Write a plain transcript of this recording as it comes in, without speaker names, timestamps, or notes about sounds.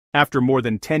After more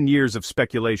than 10 years of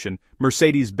speculation,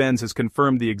 Mercedes-Benz has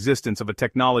confirmed the existence of a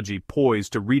technology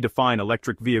poised to redefine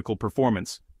electric vehicle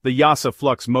performance. The YASA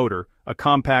Flux motor, a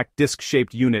compact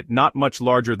disc-shaped unit not much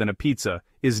larger than a pizza,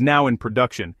 is now in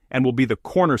production and will be the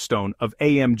cornerstone of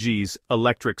AMG's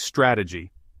electric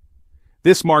strategy.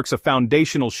 This marks a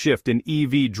foundational shift in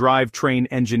EV drivetrain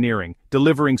engineering,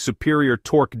 delivering superior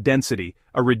torque density,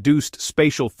 a reduced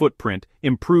spatial footprint,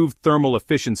 improved thermal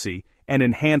efficiency, and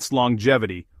enhanced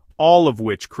longevity, all of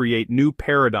which create new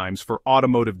paradigms for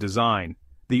automotive design.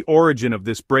 The origin of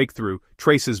this breakthrough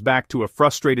traces back to a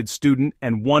frustrated student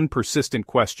and one persistent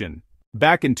question.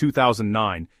 Back in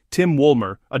 2009, Tim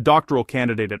Woolmer, a doctoral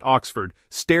candidate at Oxford,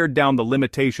 stared down the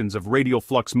limitations of radial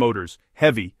flux motors,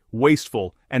 heavy,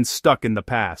 wasteful, and stuck in the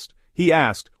past. He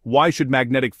asked, why should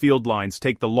magnetic field lines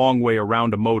take the long way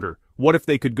around a motor? What if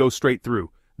they could go straight through?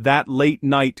 That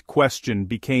late-night question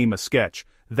became a sketch.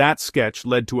 That sketch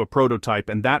led to a prototype,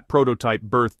 and that prototype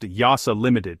birthed YASA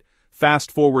Limited.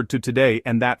 Fast forward to today,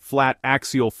 and that flat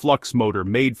axial flux motor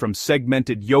made from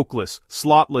segmented yokeless,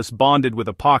 slotless bonded with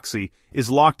epoxy is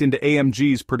locked into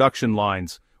AMG's production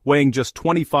lines. Weighing just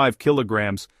 25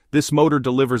 kilograms, this motor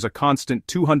delivers a constant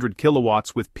 200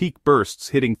 kilowatts with peak bursts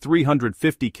hitting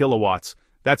 350 kilowatts.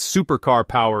 That's supercar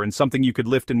power and something you could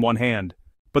lift in one hand.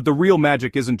 But the real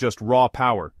magic isn't just raw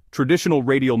power. Traditional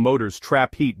radial motors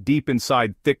trap heat deep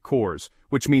inside thick cores,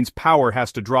 which means power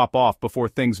has to drop off before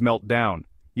things melt down.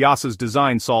 YASA's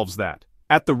design solves that.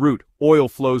 At the root, oil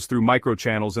flows through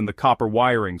microchannels in the copper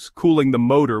wirings, cooling the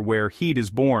motor where heat is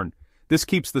born. This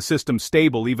keeps the system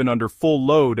stable even under full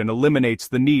load and eliminates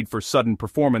the need for sudden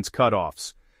performance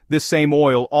cutoffs. This same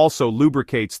oil also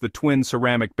lubricates the twin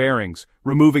ceramic bearings,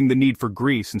 removing the need for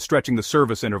grease and stretching the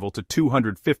service interval to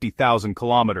 250,000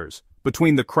 kilometers.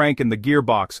 Between the crank and the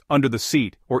gearbox, under the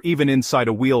seat, or even inside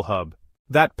a wheel hub.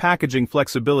 That packaging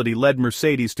flexibility led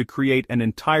Mercedes to create an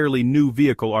entirely new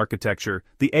vehicle architecture,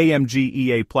 the AMG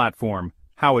EA platform.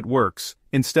 How it works.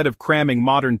 Instead of cramming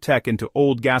modern tech into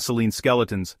old gasoline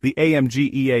skeletons, the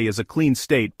AMG EA is a clean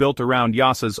state built around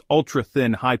YASA's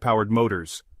ultra-thin high-powered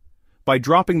motors. By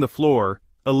dropping the floor,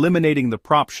 eliminating the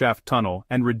prop shaft tunnel,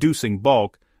 and reducing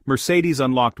bulk, Mercedes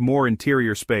unlocked more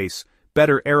interior space,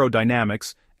 better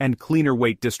aerodynamics, and cleaner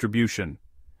weight distribution.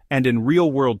 And in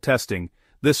real-world testing,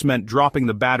 this meant dropping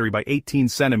the battery by 18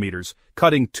 centimeters,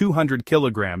 cutting 200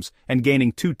 kilograms, and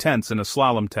gaining 2/10 in a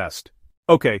slalom test.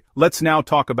 Okay, let's now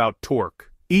talk about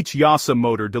torque. Each YASA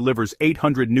motor delivers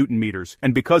 800 Newton-meters,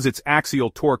 and because its axial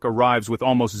torque arrives with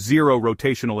almost zero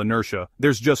rotational inertia,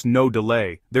 there's just no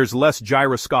delay. There's less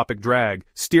gyroscopic drag,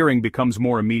 steering becomes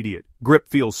more immediate, grip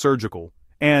feels surgical.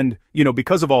 And,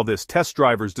 because of all this, test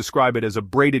drivers describe it as a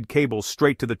braided cable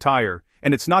straight to the tire,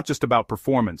 and it's not just about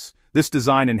performance. This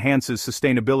design enhances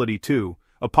sustainability too.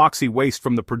 Epoxy waste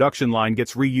from the production line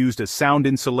gets reused as sound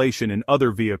insulation in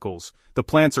other vehicles. The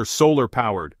plants are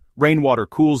solar-powered. Rainwater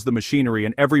cools the machinery,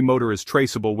 and every motor is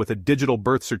traceable with a digital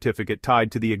birth certificate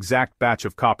tied to the exact batch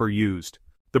of copper used.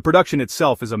 The production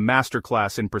itself is a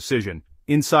masterclass in precision.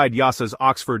 Inside YASA's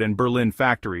Oxford and Berlin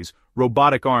factories,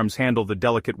 robotic arms handle the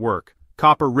delicate work.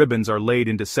 Copper ribbons are laid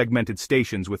into segmented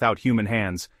stations without human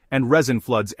hands, and resin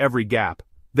floods every gap.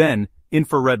 Then,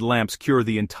 infrared lamps cure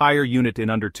the entire unit in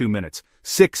under 2 minutes.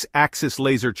 6-axis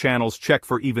laser channels check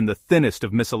for even the thinnest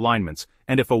of misalignments,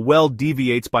 and if a weld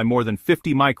deviates by more than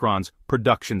 50 microns,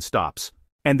 production stops.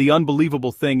 And the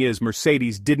unbelievable thing is,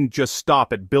 Mercedes didn't just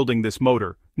stop at building this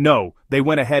motor. No, they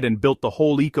went ahead and built the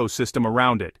whole ecosystem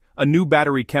around it. A new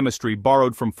battery chemistry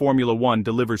borrowed from Formula One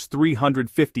delivers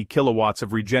 350 kilowatts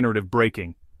of regenerative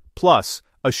braking. Plus,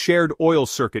 a shared oil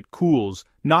circuit cools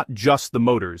not just the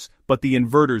motors, but the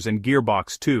inverters and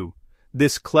gearbox too.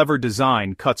 This clever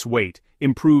design cuts weight,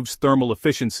 improves thermal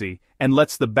efficiency, and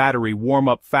lets the battery warm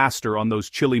up faster on those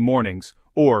chilly mornings,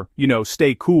 or,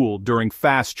 stay cool during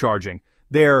fast charging.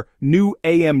 Their new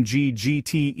AMG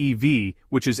GT EV,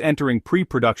 which is entering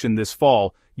pre-production this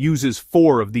fall, uses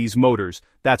 4 of these motors.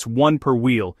 That's 1 per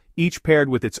wheel, each paired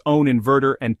with its own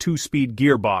inverter and 2-speed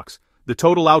gearbox. The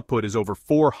total output is over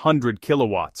 400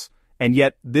 kilowatts. And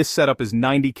yet, this setup is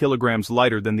 90 kilograms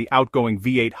lighter than the outgoing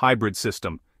V8 hybrid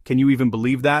system. Can you even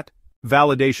believe that?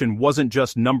 Validation wasn't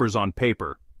just numbers on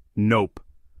paper. Nope.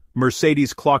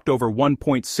 Mercedes clocked over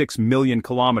 1.6 million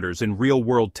kilometers in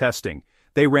real-world testing.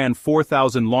 They ran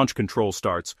 4,000 launch control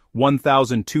starts,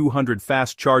 1,200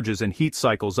 fast charges and heat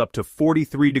cycles up to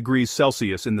 43 degrees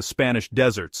Celsius in the Spanish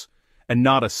deserts. And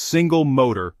not a single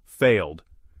motor failed.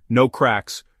 No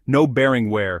cracks, no bearing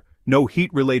wear, no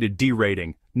heat-related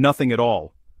derating, nothing at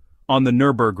all. On the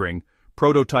Nürburgring,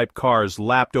 prototype cars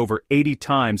lapped over 80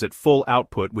 times at full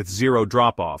output with zero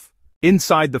drop-off.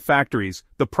 Inside the factories,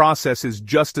 the process is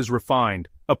just as refined.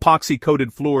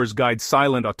 Epoxy-coated floors guide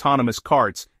silent autonomous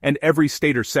carts, and every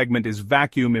stator segment is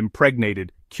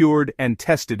vacuum-impregnated, cured, and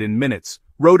tested in minutes.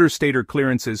 Rotor stator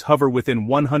clearances hover within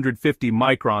 150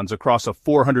 microns across a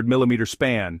 400mm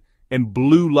span, and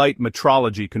blue light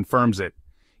metrology confirms it.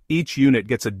 Each unit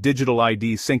gets a digital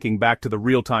ID syncing back to the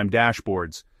real-time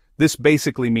dashboards. This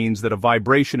basically means that a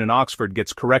vibration in Oxford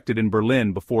gets corrected in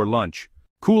Berlin before lunch.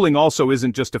 Cooling also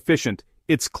isn't just efficient,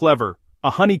 it's clever. A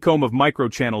honeycomb of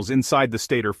microchannels inside the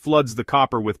stator floods the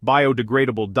copper with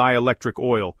biodegradable dielectric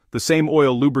oil. The same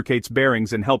oil lubricates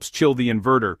bearings and helps chill the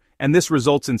inverter, and this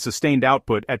results in sustained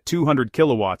output at 200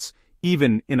 kilowatts,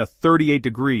 even in a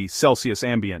 38-degree Celsius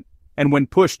ambient. And when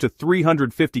pushed to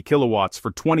 350 kilowatts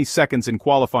for 20 seconds in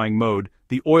qualifying mode,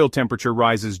 the oil temperature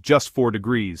rises just 4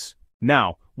 degrees.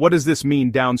 Now, what does this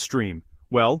mean downstream?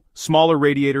 Well, smaller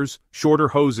radiators, shorter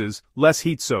hoses, less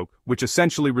heat soak, which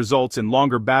essentially results in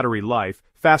longer battery life,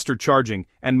 faster charging,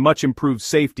 and much improved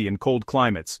safety in cold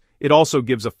climates. It also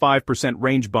gives a 5%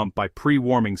 range bump by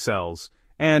pre-warming cells.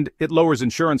 And it lowers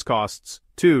insurance costs,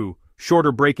 too.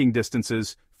 Shorter braking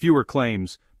distances, fewer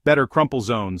claims, better crumple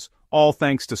zones, all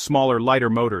thanks to smaller, lighter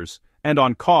motors. And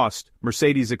on cost,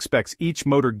 Mercedes expects each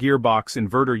motor gearbox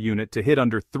inverter unit to hit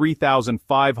under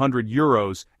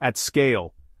 €3,500 at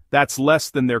scale. That's less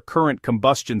than their current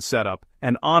combustion setup,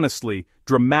 and honestly,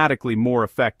 dramatically more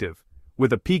effective.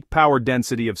 With a peak power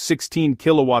density of 16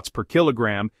 kilowatts per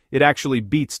kilogram, it actually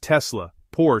beats Tesla,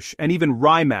 Porsche, and even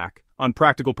Rimac on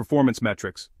practical performance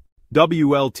metrics.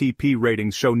 WLTP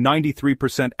ratings show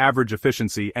 93% average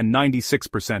efficiency and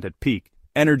 96% at peak.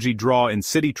 Energy draw in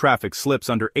city traffic slips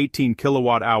under 18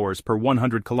 kilowatt-hours per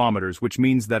 100 kilometers, which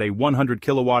means that a 100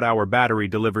 kilowatt-hour battery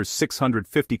delivers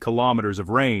 650 kilometers of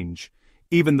range.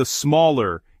 Even the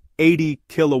smaller, 80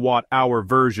 kilowatt-hour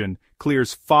version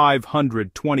clears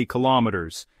 520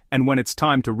 kilometers, and when it's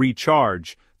time to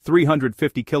recharge,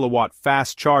 350 kilowatt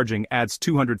fast charging adds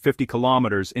 250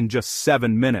 kilometers in just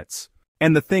 7 minutes.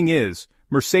 And the thing is,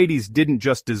 Mercedes didn't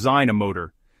just design a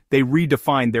motor. They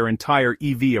redefined their entire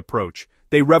EV approach.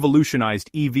 They revolutionized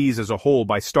EVs as a whole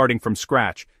by starting from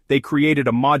scratch. They created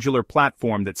a modular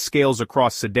platform that scales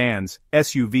across sedans,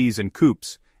 SUVs, and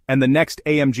coupes. And the next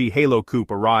AMG Halo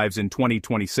Coupe arrives in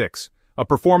 2026. A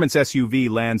performance SUV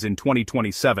lands in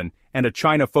 2027, and a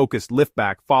China-focused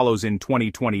liftback follows in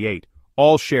 2028.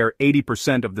 All share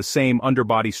 80% of the same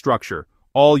underbody structure.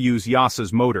 All use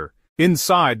YASA's motor.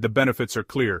 Inside, the benefits are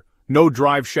clear. No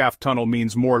drive shaft tunnel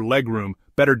means more legroom,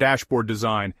 better dashboard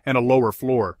design, and a lower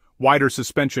floor. Wider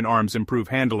suspension arms improve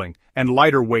handling, and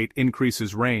lighter weight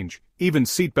increases range. Even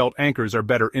seatbelt anchors are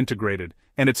better integrated.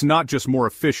 And it's not just more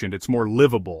efficient, it's more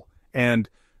livable. And,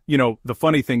 the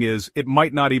funny thing is, it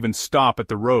might not even stop at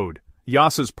the road.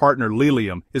 YASA's partner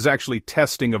Lilium is actually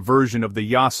testing a version of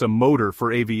the YASA motor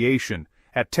for aviation.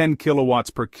 At 10 kilowatts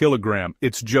per kilogram,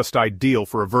 it's just ideal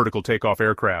for a vertical takeoff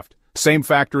aircraft. Same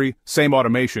factory, same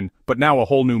automation, but now a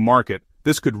whole new market.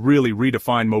 This could really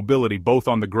redefine mobility both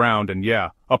on the ground and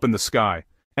up in the sky.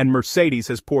 And Mercedes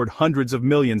has poured hundreds of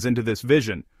millions into this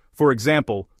vision. For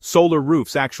example, solar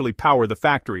roofs actually power the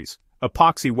factories.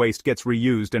 Epoxy waste gets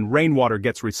reused and rainwater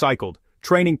gets recycled.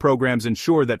 Training programs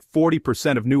ensure that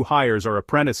 40% of new hires are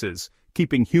apprentices,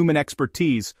 keeping human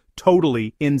expertise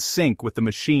totally in sync with the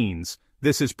machines.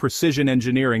 This is precision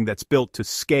engineering that's built to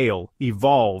scale,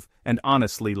 evolve, and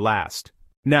honestly last.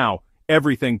 Now,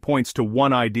 everything points to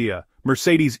one idea.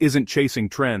 Mercedes isn't chasing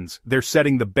trends, they're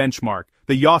setting the benchmark.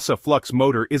 The YASA Flux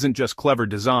motor isn't just clever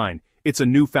design, it's a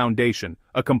new foundation,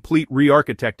 a complete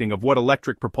re-architecting of what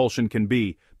electric propulsion can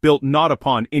be, built not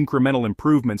upon incremental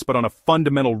improvements but on a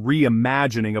fundamental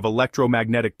reimagining of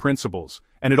electromagnetic principles.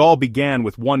 And it all began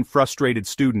with one frustrated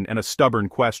student and a stubborn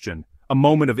question. A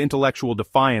moment of intellectual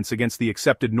defiance against the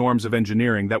accepted norms of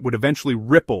engineering that would eventually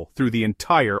ripple through the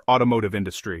entire automotive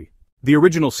industry. The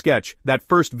original sketch, that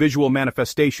first visual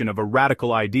manifestation of a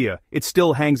radical idea, it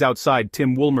still hangs outside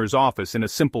Tim Woolmer's office in a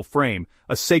simple frame,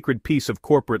 a sacred piece of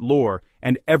corporate lore,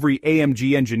 and every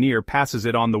AMG engineer passes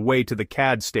it on the way to the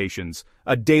CAD stations,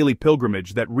 a daily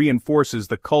pilgrimage that reinforces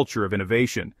the culture of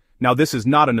innovation. Now this is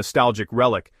not a nostalgic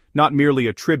relic, not merely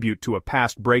a tribute to a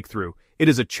past breakthrough. It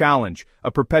is a challenge,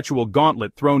 a perpetual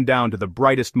gauntlet thrown down to the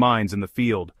brightest minds in the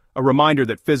field, a reminder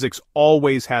that physics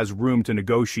always has room to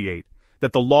negotiate,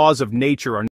 that the laws of nature are